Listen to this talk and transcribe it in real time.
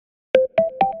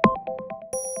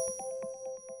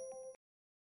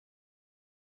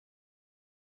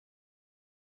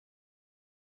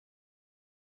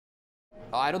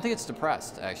I don't think it's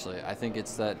depressed, actually. I think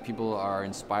it's that people are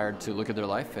inspired to look at their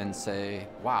life and say,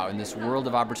 wow, in this world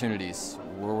of opportunities,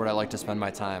 where would I like to spend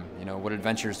my time? You know, what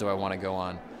adventures do I want to go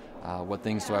on? What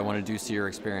things do I want to do, see, or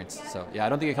experience? So yeah, I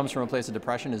don't think it comes from a place of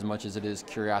depression as much as it is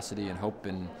curiosity and hope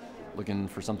and looking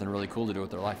for something really cool to do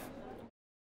with their life.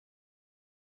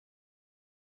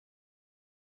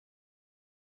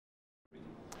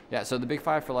 Yeah, so the big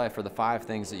five for life are the five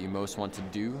things that you most want to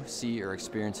do, see, or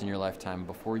experience in your lifetime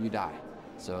before you die.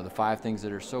 So the five things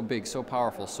that are so big, so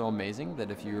powerful, so amazing that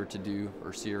if you were to do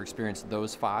or see or experience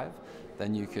those five,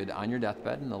 then you could, on your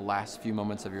deathbed, in the last few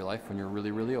moments of your life when you're really,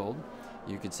 really old,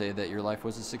 you could say that your life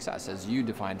was a success, as you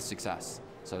defined success.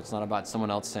 So it's not about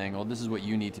someone else saying, oh, this is what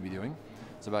you need to be doing.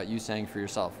 It's about you saying for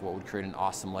yourself, what would create an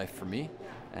awesome life for me,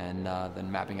 and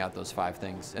then mapping out those five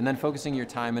things. And then focusing your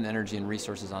time and energy and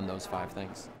resources on those five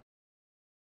things.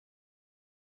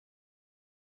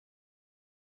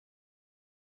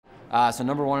 So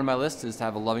number one on my list is to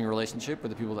have a loving relationship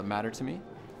with the people that matter to me.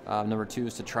 Number two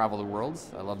is to travel the world.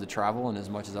 I love to travel, and as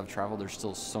much as I've traveled, there's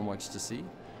still so much to see.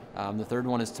 The third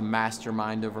one is to master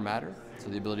mind over matter, so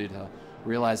the ability to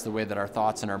realize the way that our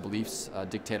thoughts and our beliefs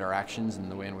dictate our actions and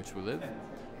the way in which we live.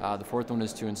 The fourth one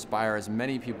is to inspire as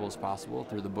many people as possible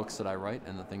through the books that I write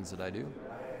and the things that I do.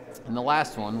 And the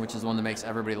last one, which is the one that makes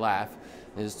everybody laugh,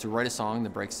 is to write a song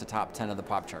that breaks the top 10 of the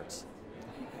pop charts.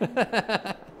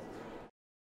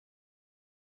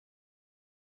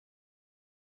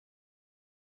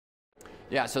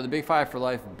 Yeah, so the Big Five for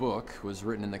Life book was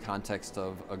written in the context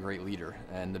of a great leader,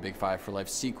 and the Big Five for Life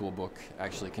sequel book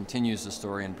actually continues the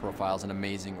story and profiles an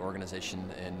amazing organization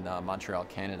in Montreal,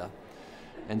 Canada.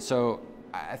 And so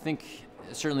I think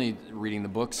certainly reading the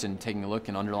books and taking a look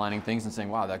and underlining things and saying,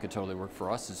 wow, that could totally work for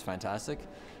us is fantastic.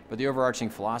 But the overarching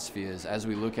philosophy is, as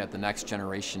we look at the next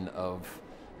generation of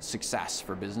success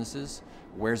for businesses,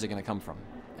 where's it going to come from?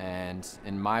 And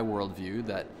in my worldview,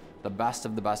 that the best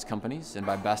of the best companies, and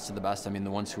by best of the best, I mean the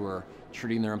ones who are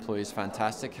treating their employees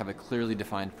fantastic, have a clearly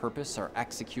defined purpose, are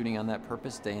executing on that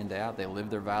purpose day in, day out, they live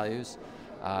their values,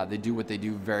 they do what they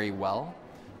do very well,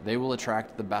 they will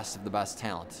attract the best of the best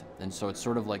talent. And so it's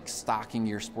sort of like stocking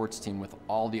your sports team with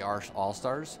all the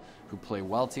all-stars who play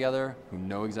well together, who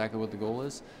know exactly what the goal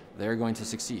is. They're going to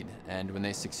succeed, and when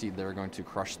they succeed, they're going to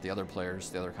crush the other players,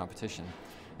 the other competition.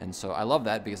 And so I love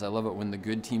that, because I love it when the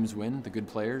good teams win, the good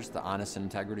players, the honest and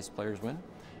integrity players win,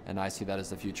 and I see that as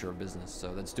the future of business.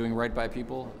 So that's doing right by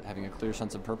people, having a clear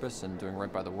sense of purpose, and doing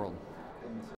right by the world.